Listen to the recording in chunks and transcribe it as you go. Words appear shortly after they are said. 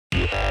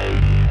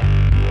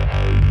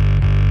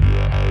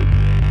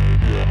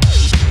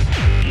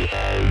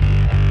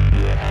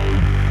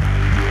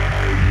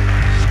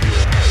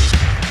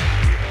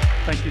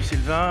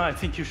I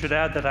think you should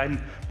add that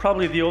I'm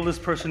probably the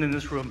oldest person in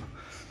this room.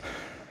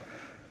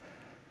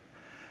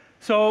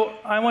 So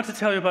I want to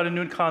tell you about a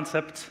new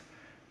concept,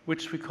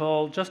 which we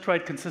call just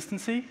right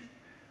consistency,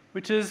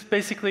 which is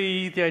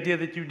basically the idea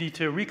that you need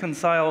to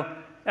reconcile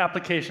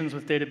applications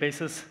with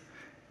databases,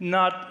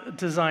 not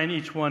design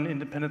each one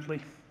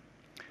independently.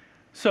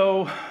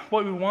 So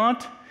what we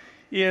want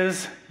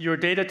is your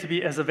data to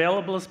be as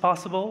available as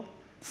possible.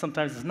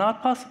 Sometimes it's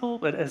not possible,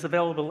 but as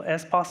available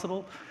as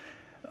possible.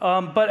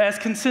 But as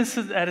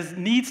consistent as it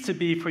needs to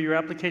be for your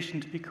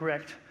application to be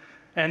correct.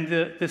 And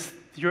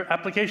your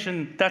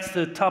application, that's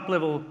the top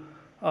level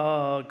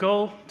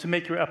goal, to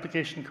make your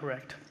application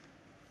correct.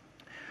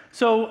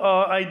 So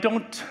I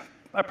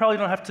probably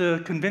don't have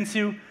to convince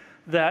you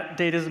that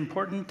data is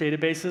important,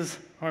 databases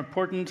are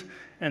important,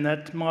 and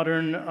that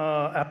modern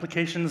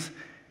applications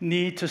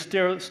need to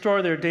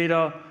store their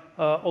data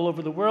all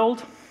over the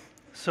world.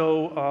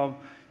 So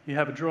you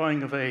have a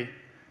drawing of a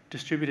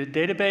distributed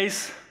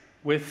database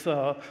with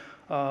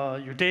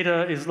your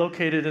data is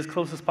located as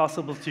close as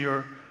possible to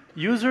your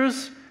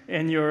users,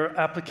 and your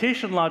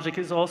application logic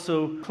is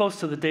also close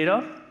to the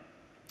data.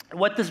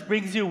 What this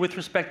brings you with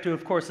respect to,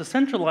 of course, a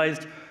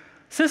centralized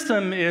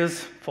system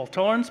is fault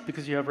tolerance,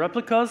 because you have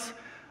replicas.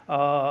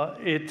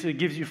 It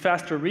gives you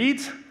faster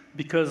reads,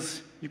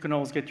 because you can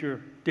always get your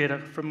data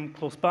from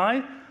close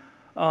by.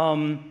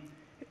 The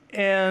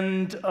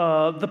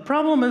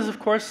problem is, of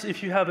course,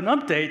 if you have an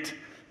update,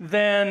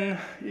 then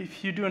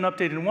if you do an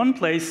update in one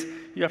place,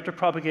 you have to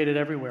propagate it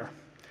everywhere.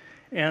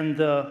 And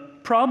the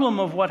problem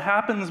of what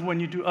happens when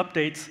you do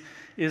updates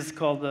is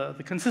called the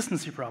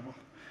consistency problem.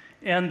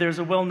 And there's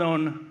a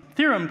well-known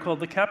theorem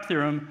called the CAP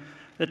theorem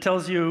that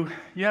tells you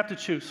you have to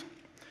choose.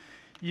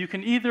 You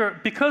can either,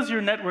 because your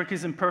network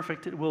is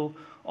imperfect, it will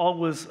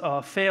always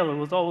fail, it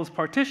will always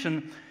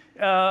partition,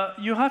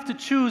 you have to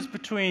choose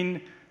between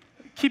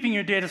keeping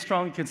your data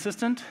strongly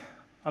consistent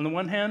on the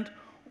one hand,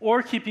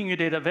 or keeping your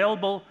data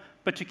available,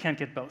 but you can't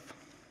get both.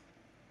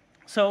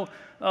 So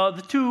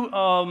the two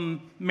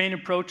main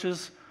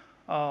approaches,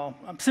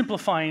 I'm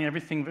simplifying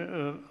everything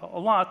a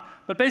lot,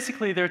 but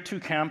basically there are two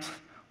camps.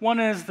 One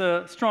is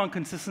the strong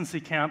consistency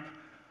camp,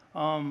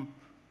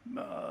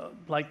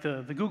 like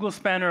the Google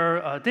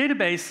Spanner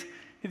database.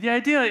 The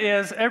idea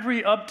is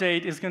every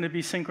update is going to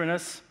be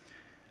synchronous.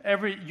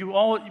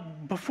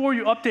 Before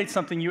you update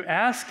something, you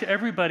ask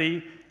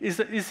everybody, is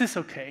this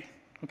okay?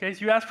 Okay,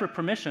 so you ask for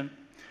permission.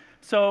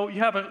 So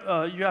you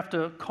have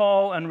to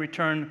call and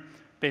return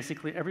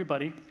basically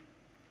everybody.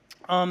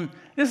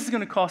 This is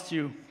going to cost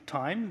you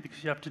time,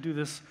 because you have to do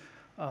this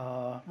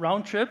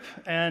round trip,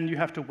 and you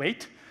have to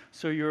wait.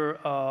 So your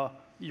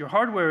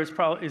hardware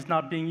is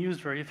not being used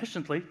very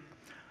efficiently.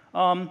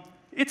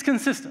 It's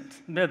consistent.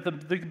 The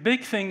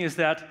big thing is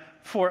that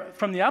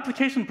from the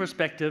application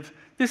perspective,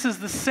 this is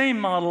the same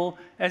model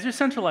as your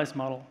centralized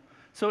model.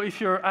 So if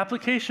your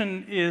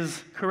application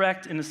is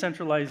correct in a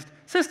centralized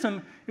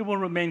system, it will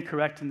remain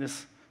correct in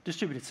this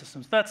distributed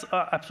system. So that's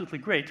absolutely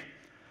great.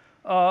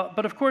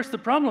 But of course, the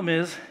problem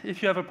is,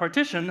 if you have a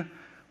partition,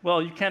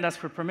 well, you can't ask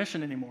for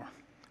permission anymore,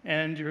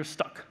 and you're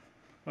stuck.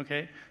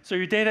 Okay? So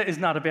your data is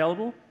not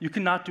available. You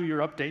cannot do your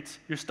updates.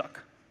 You're stuck.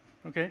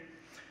 Okay?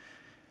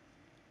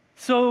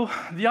 So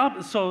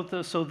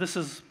this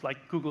is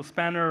like Google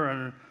Spanner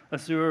and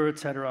Azure, et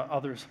cetera,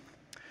 others.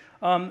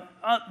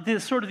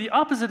 The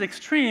opposite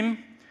extreme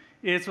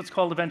is what's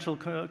called eventual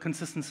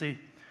consistency.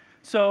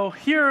 So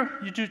here,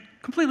 you do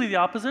completely the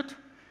opposite.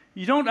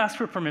 You don't ask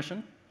for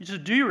permission. You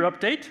just do your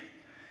update,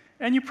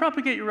 and you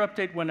propagate your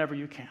update whenever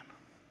you can,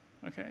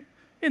 okay,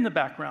 in the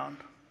background.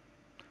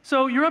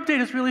 So your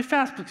update is really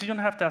fast, because you don't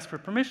have to ask for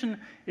permission.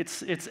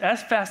 It's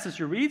as fast as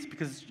your reads,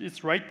 because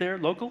it's right there,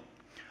 local.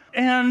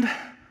 And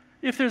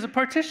if there's a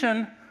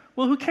partition,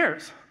 well, who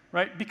cares,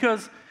 right?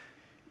 Because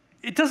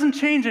it doesn't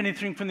change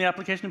anything from the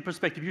application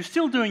perspective. You're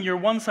still doing your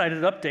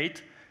one-sided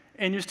update,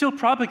 and you're still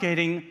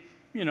propagating,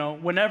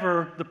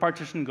 whenever the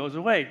partition goes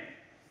away.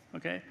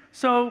 Okay?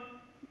 So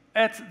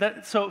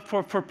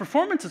for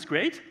performance, it's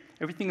great.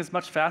 Everything is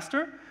much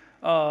faster.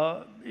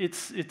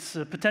 It's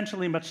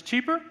potentially much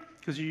cheaper,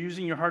 because you're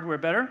using your hardware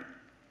better.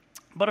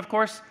 But of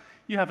course,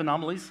 you have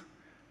anomalies.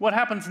 What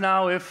happens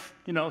now if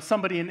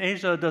somebody in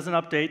Asia does an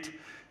update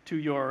to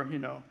your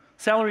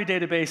salary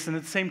database, and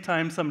at the same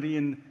time somebody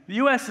in the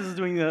US is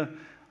doing an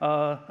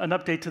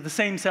update to the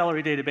same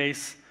salary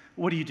database?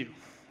 What do you do?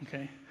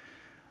 Okay?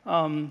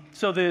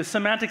 So the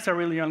semantics are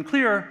really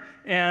unclear,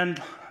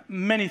 and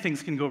many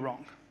things can go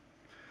wrong.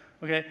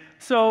 Okay?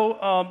 So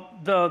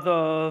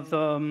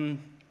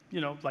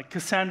like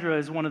Cassandra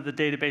is one of the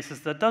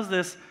databases that does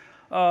this.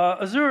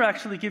 Azure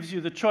actually gives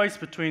you the choice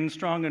between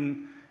strong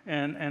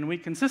and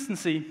weak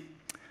consistency.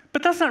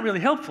 But that's not really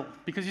helpful,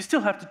 because you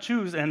still have to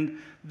choose, and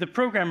the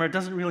programmer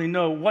doesn't really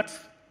know what's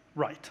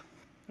right.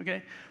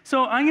 Okay?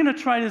 So I'm going to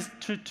try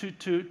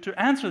to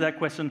answer that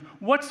question,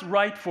 what's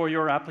right for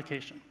your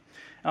application?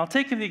 And I'll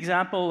take the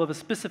example of a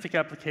specific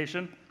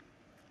application,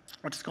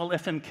 which is called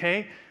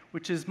FMK,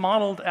 which is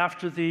modeled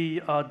after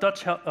the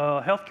Dutch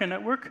healthcare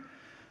network,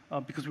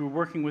 because we were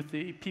working with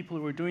the people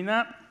who were doing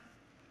that.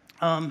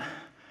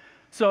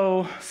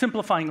 So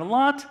simplifying a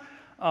lot,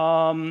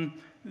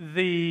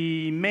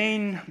 the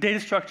main data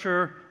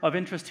structure of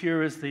interest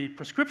here is the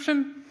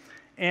prescription.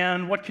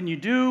 And what can you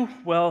do?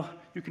 Well,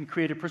 you can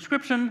create a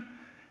prescription,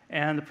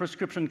 and the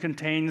prescription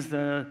contains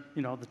the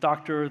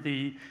doctor,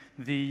 the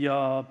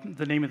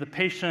name of the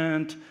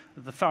patient,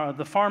 the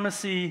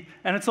pharmacy,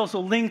 and it's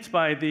also linked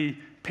by the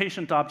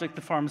patient object,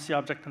 the pharmacy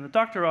object, and the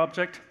doctor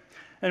object.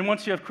 And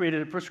once you have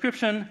created a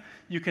prescription,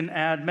 you can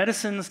add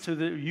medicines to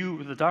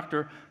the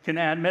doctor, can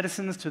add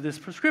medicines to this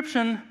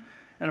prescription.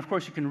 And of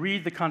course, you can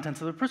read the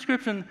contents of the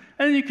prescription.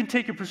 And then you can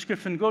take your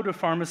prescription, go to a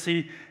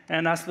pharmacy,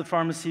 and ask the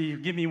pharmacy,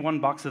 give me 1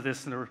 box of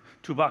this or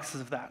 2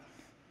 boxes of that.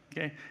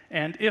 Okay?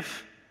 And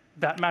if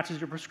that matches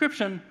your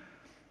prescription,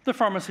 the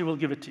pharmacy will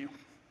give it to you.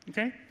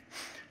 Okay?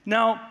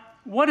 Now,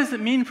 what does it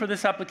mean for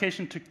this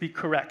application to be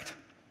correct?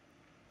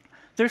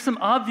 There's some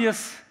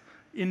obvious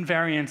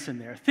invariants in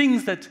there,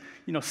 things that,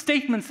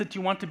 statements that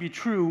you want to be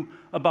true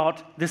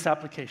about this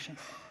application.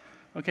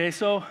 Okay,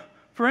 so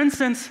for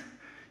instance,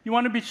 you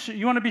want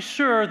to be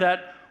sure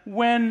that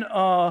when,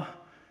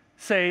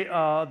 say,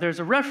 there's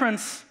a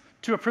reference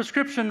to a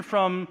prescription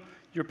from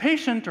your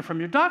patient or from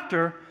your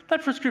doctor,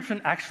 that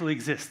prescription actually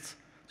exists.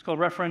 It's called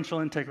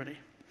referential integrity.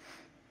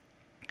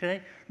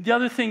 Okay? The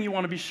other thing you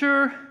want to be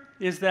sure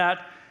is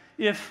that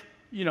if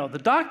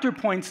the doctor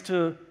points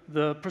to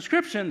the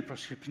prescription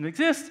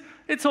exists,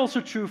 it's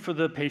also true for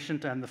the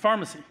patient and the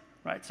pharmacy,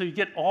 right? So you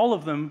get all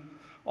of them,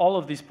 all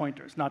of these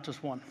pointers, not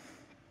just one.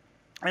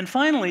 And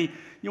finally,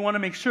 you want to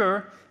make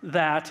sure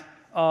that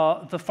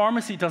the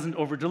pharmacy doesn't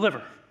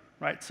over-deliver,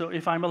 right? So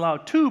if I'm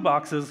allowed 2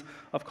 boxes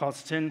of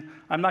colchicine,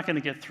 I'm not going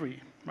to get 3,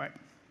 right?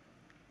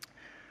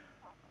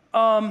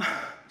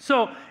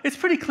 So it's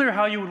pretty clear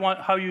how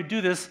you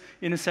do this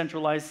in a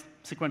centralized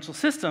sequential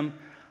system.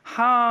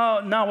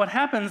 Now what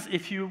happens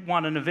if you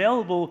want an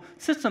available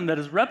system that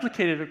is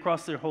replicated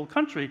across the whole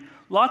country,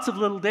 lots of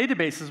little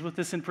databases with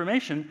this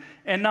information,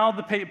 and now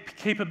the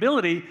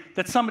capability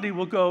that somebody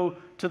will go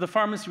to the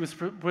pharmacy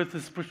with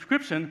this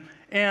prescription,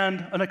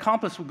 and an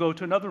accomplice will go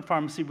to another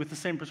pharmacy with the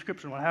same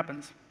prescription. What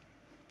happens?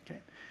 Okay.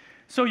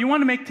 So you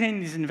want to maintain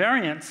these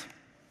invariants.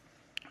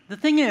 The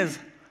thing is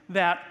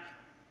that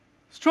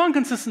strong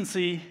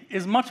consistency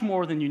is much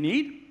more than you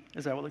need,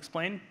 as I will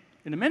explain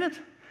in a minute.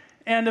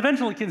 And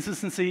eventual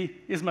consistency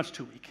is much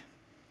too weak.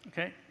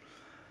 Okay?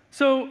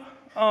 So,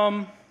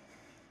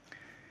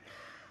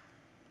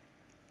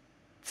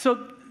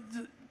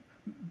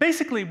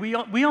 basically, we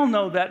all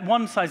know that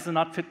one size does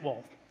not fit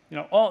all.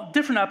 All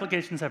different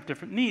applications have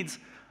different needs.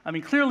 I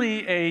mean,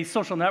 clearly, a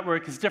social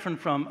network is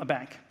different from a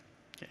bank.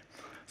 Okay.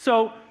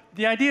 So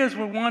the idea is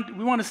we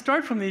want to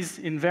start from these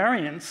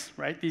invariants,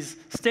 right? These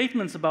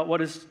statements about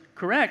what is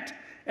correct,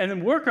 and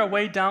then work our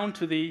way down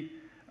to the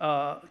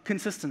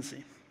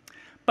consistency.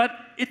 But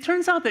it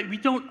turns out that we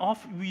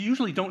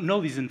usually don't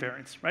know these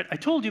invariants, right? I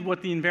told you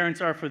what the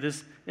invariants are for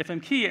this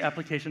FMK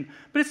application,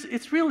 but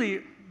it's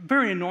really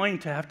very annoying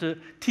to have to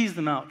tease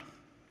them out.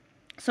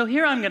 So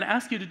here I'm going to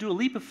ask you to do a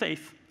leap of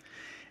faith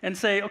and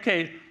say,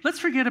 okay, let's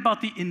forget about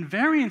the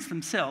invariants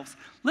themselves.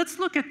 Let's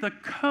look at the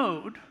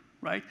code,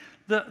 right?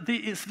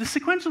 The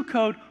sequential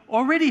code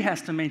already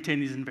has to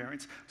maintain these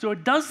invariants. So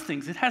it does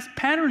things. It has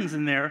patterns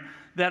in there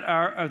that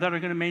are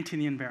going to maintain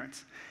the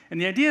invariants. And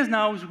the idea is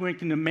now is we're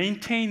going to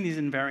maintain these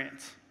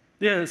invariants.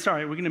 We're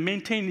going to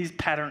maintain these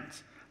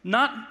patterns.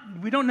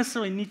 We don't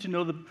necessarily need to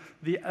know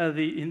the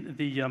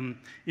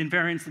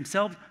invariants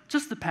themselves,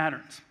 just the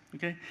patterns.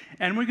 Okay?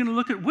 And we're going to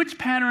look at which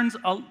patterns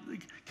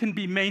can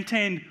be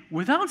maintained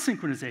without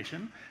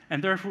synchronization,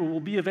 and therefore will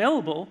be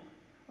available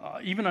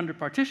even under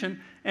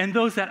partition, and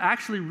those that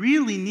actually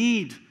really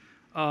need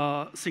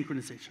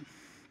synchronization.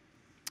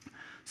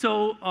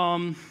 So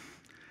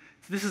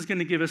this is going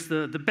to give us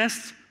the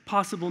best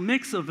possible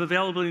mix of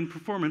availability and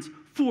performance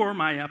for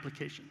my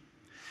application.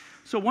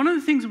 So one of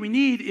the things we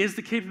need is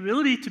the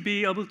capability to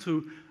be able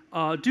to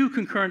do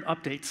concurrent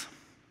updates.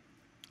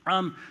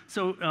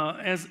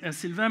 As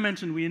Sylvain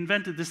mentioned, we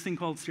invented this thing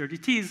called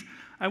CRDTs.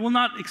 I will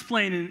not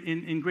explain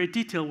in great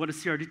detail what a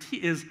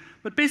CRDT is,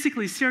 but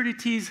basically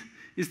CRDTs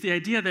is the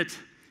idea that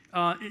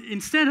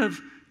instead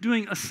of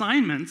doing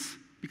assignments,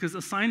 because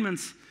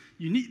assignments,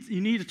 you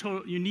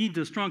need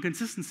a strong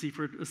consistency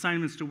for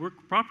assignments to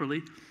work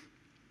properly.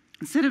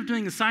 Instead of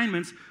doing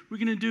assignments, we're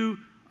going to do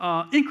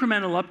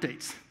incremental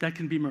updates that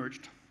can be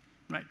merged,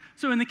 right?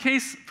 So in the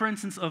case, for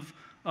instance,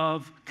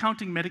 of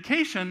counting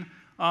medication,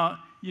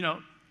 you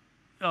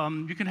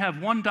can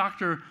have one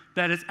doctor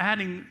that is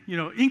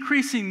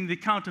increasing the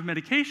count of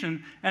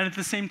medication, and at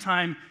the same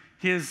time,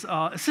 his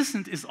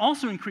assistant is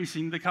also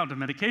increasing the count of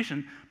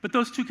medication, but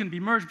those two can be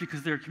merged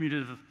because they're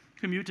commutative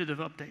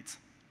updates.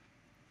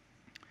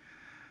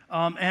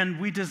 And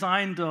we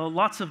designed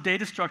lots of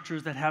data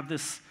structures that have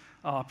this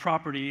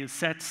property,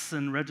 sets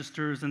and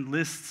registers and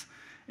lists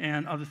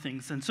and other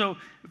things. And so,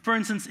 for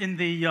instance, in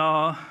the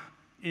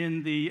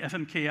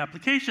FMK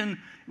application,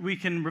 we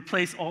can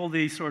replace all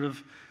the sort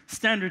of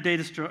standard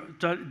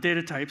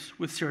data types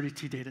with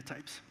CRDT data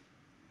types.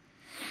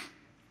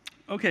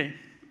 Okay,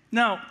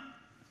 now,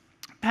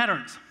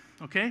 patterns,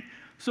 okay?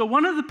 So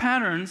one of the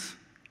patterns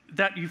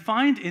that you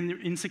find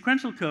in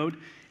sequential code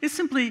is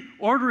simply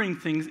ordering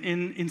things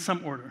in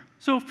some order.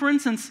 So for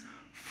instance,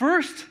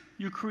 first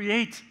you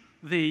create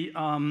the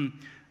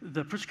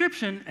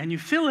prescription and you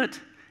fill it,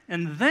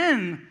 and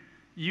then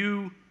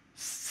you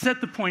set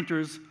the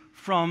pointers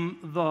from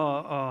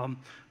the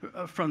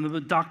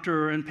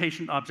doctor and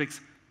patient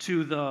objects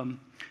to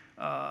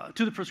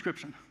the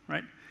prescription,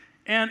 right?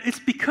 And it's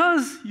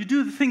because you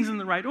do the things in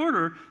the right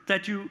order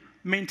that you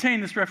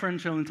maintain this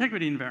referential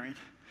integrity invariant.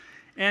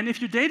 And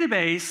if your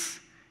database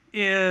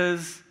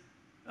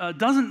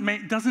doesn't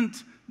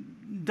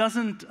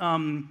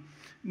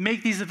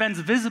make these events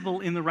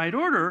visible in the right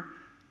order,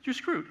 you're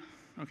screwed,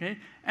 okay?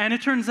 And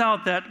it turns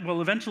out that,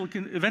 well, eventual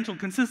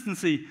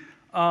consistency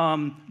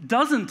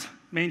doesn't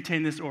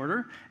maintain this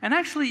order, and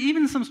actually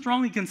even some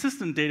strongly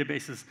consistent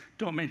databases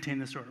don't maintain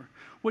this order.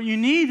 What you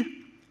need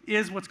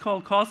is what's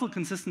called causal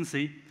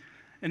consistency.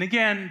 And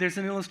again, there's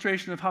an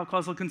illustration of how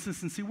causal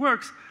consistency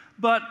works,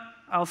 but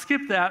I'll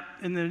skip that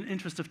in the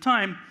interest of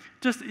time.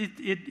 Just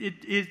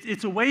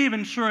it's a way of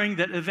ensuring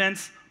that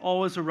events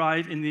always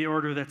arrive in the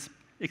order that's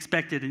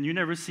expected, and you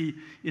never see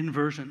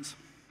inversions.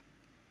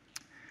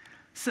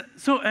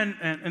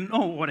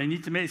 What I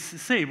need to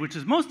say, which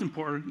is most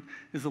important,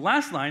 is the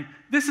last line.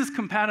 This is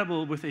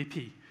compatible with AP.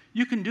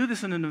 You can do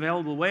this in an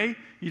available way.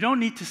 You don't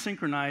need to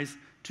synchronize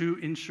to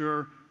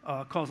ensure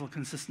causal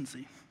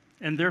consistency.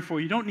 And therefore,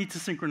 you don't need to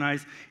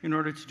synchronize in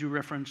order to do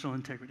referential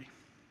integrity.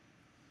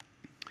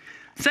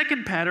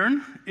 Second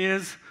pattern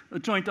is a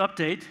joint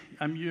update.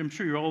 I'm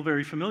sure you're all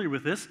very familiar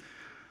with this.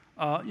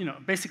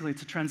 Basically,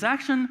 it's a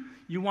transaction.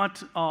 You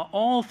want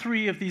all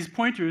three of these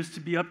pointers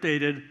to be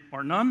updated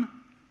or none,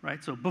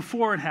 right? So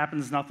before it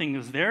happens, nothing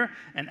is there,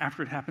 and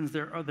after it happens,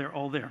 they're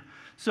all there.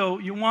 So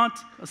you want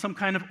some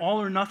kind of all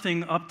or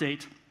nothing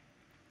update,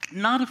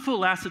 not a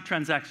full ACID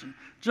transaction,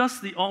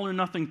 just the all or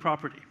nothing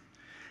property.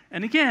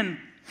 And again,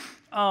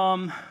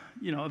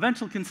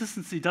 eventual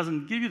consistency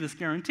doesn't give you this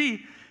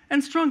guarantee,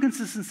 and strong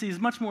consistency is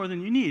much more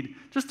than you need.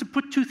 Just to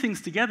put two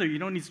things together, you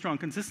don't need strong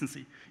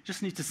consistency. You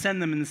just need to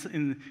send them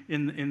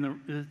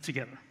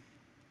together.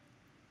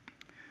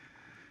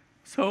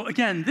 So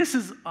again, this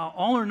is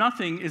all or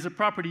nothing is a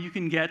property you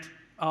can get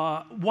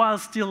while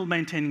still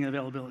maintaining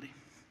availability.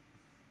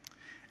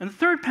 And the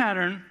third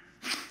pattern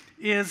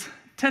is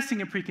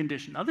testing a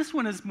precondition. Now this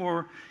one is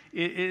more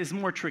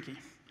tricky.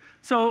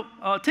 So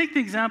take the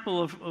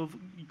example of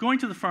going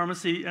to the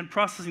pharmacy and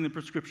processing the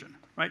prescription,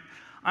 right?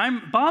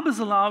 Bob is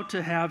allowed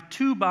to have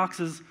 2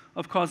 boxes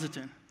of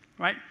Cositin,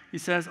 right? He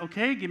says,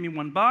 okay, give me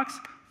 1 box.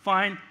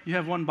 Fine, you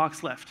have 1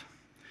 box left.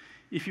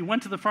 If you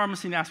went to the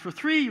pharmacy and asked for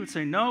 3, you would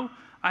say, no,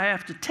 I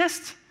have to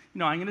test,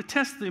 I'm going to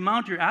test the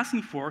amount you're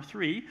asking for,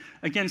 3,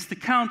 against the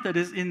count that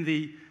is in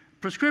the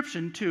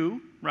prescription,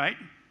 2, right?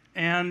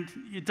 And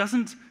it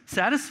doesn't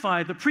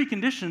satisfy the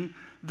precondition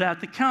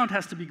that the count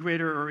has to be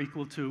greater or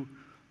equal to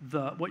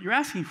what you're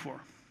asking for,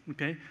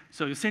 okay?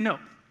 So you say no,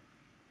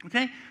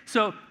 okay?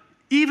 So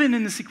even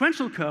in the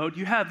sequential code,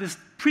 you have this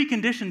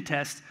precondition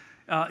test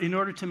in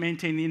order to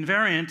maintain the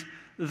invariant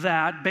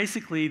that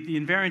basically the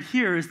invariant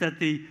here is that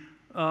the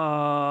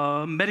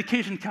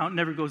medication count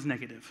never goes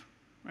negative,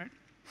 right?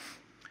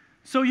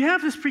 So you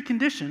have this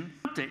precondition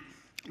update.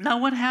 Now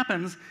what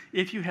happens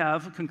if you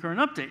have a concurrent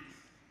update?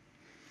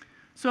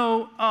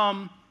 So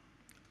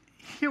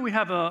here we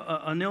have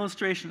an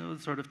illustration of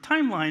a sort of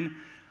timeline.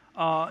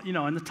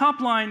 In the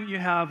top line, you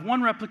have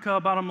 1 replica,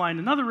 bottom line,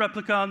 another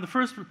replica. On the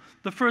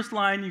first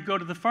line, you go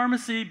to the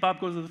pharmacy. Bob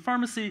goes to the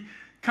pharmacy.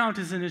 Count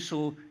is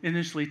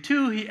initially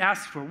 2. He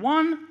asks for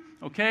 1.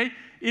 Okay.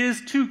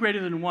 Is 2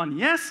 greater than 1?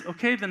 Yes.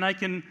 Okay. Then I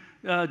can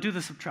do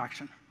the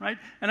subtraction, right?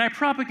 And I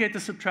propagate the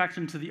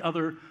subtraction to the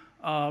other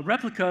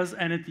replicas,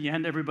 and at the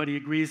end, everybody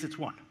agrees it's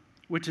 1,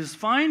 which is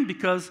fine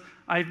because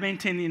I've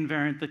maintained the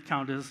invariant that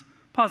count is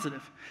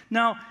positive.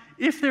 Now,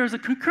 if there's a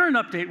concurrent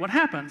update, what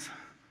happens?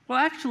 Well,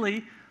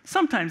 actually,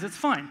 sometimes it's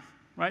fine,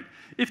 right?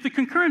 If the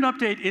concurrent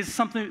update is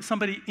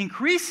somebody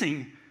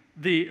increasing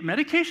the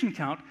medication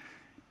count,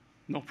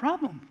 no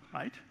problem,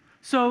 right?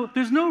 So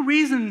there's no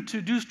reason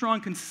to do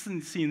strong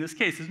consistency in this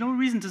case. There's no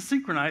reason to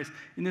synchronize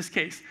in this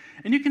case.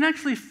 And you can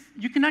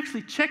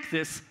actually check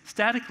this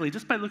statically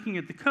just by looking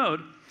at the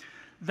code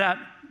that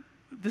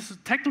this is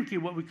technically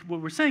what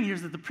we're saying here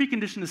is that the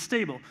precondition is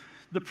stable.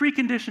 The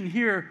precondition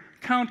here,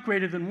 count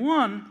greater than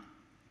 1,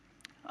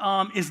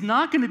 is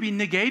not going to be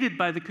negated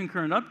by the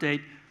concurrent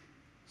update,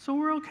 so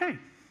we're okay,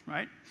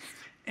 right?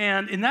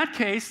 And in that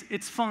case,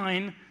 it's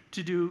fine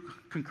to do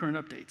concurrent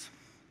updates.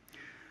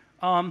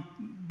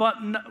 But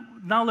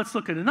now let's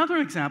look at another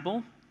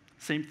example.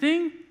 Same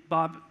thing.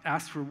 Bob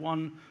asked for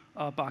 1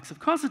 box of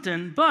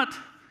Cositin, but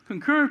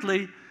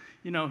concurrently,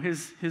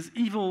 his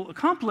evil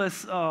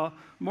accomplice,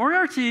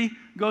 Moriarty,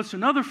 goes to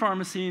another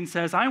pharmacy and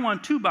says, I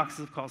want 2 boxes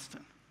of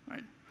Cositin,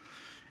 right?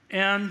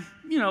 And,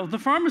 the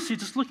pharmacy,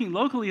 just looking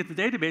locally at the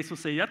database, will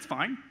say, that's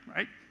fine,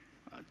 right?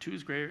 2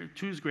 is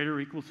greater or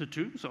equal to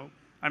 2, so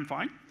I'm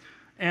fine.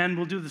 And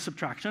we'll do the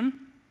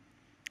subtraction.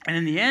 And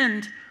in the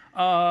end,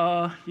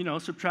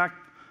 subtract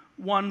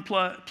 1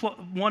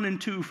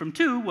 and 2 from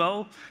 2,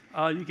 well,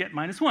 you get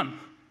 -1.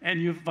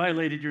 and you've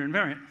violated your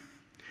invariant.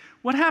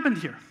 What happened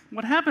here?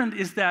 What happened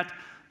is that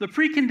the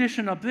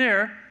precondition up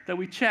there that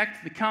we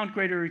checked, the count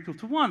greater or equal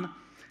to 1,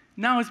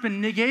 now has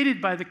been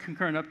negated by the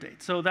concurrent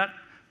update. So that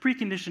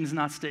precondition is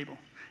not stable.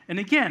 And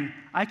again,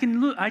 I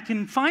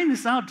can find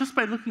this out just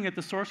by looking at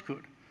the source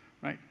code,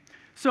 right?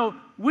 So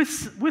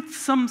with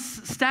some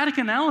static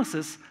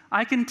analysis,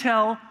 I can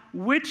tell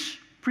which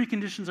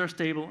preconditions are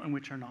stable and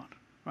which are not,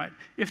 right?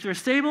 If they're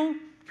stable,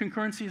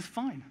 concurrency is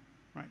fine,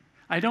 right?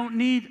 I don't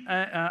need,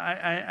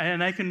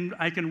 and I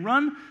can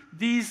run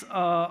these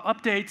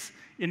updates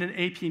in an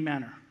AP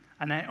manner.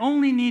 And I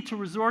only need to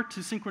resort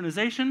to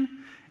synchronization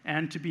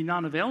and to be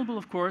non-available,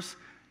 of course,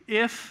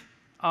 if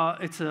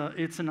it's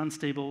an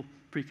unstable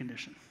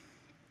precondition.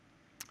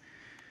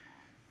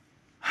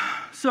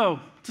 So,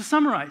 to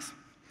summarize,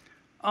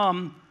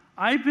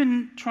 I've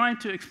been trying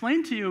to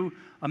explain to you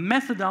a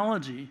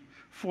methodology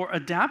for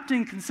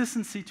adapting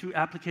consistency to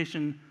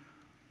application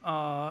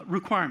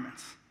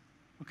requirements,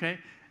 okay?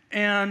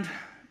 And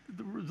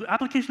the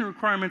application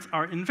requirements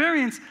are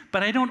invariants,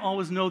 but I don't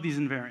always know these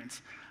invariants.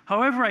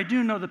 However, I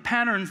do know the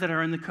patterns that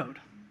are in the code.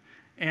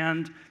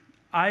 And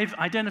I've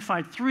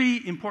identified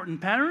 3 important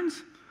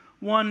patterns.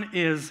 One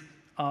is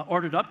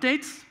ordered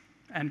updates,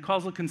 and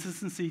causal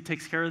consistency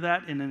takes care of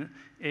that in an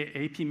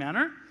AP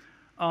manner.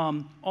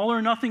 All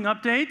or nothing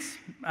updates,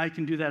 I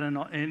can do that in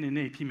an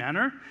AP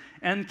manner.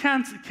 And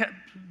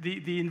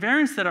the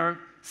invariants that are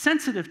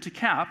sensitive to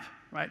cap,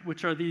 right,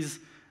 which are these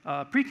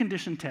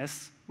precondition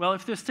tests, well,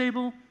 if they're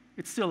stable,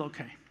 it's still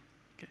okay.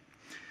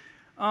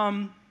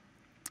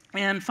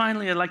 And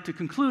finally, I'd like to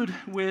conclude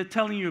with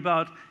telling you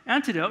about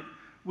Antidote,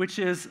 which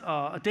is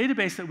a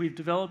database that we've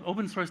developed,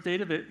 open source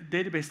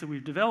database that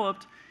we've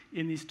developed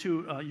in these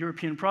 2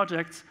 European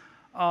projects,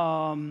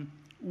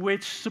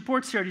 which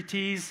supports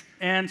CRDTs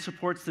and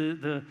supports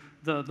the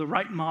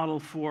right model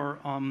for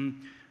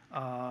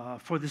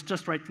this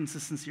just right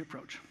consistency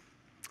approach.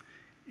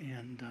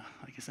 And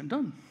I guess I'm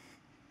done.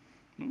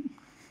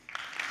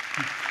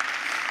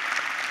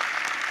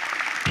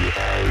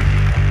 Yeah.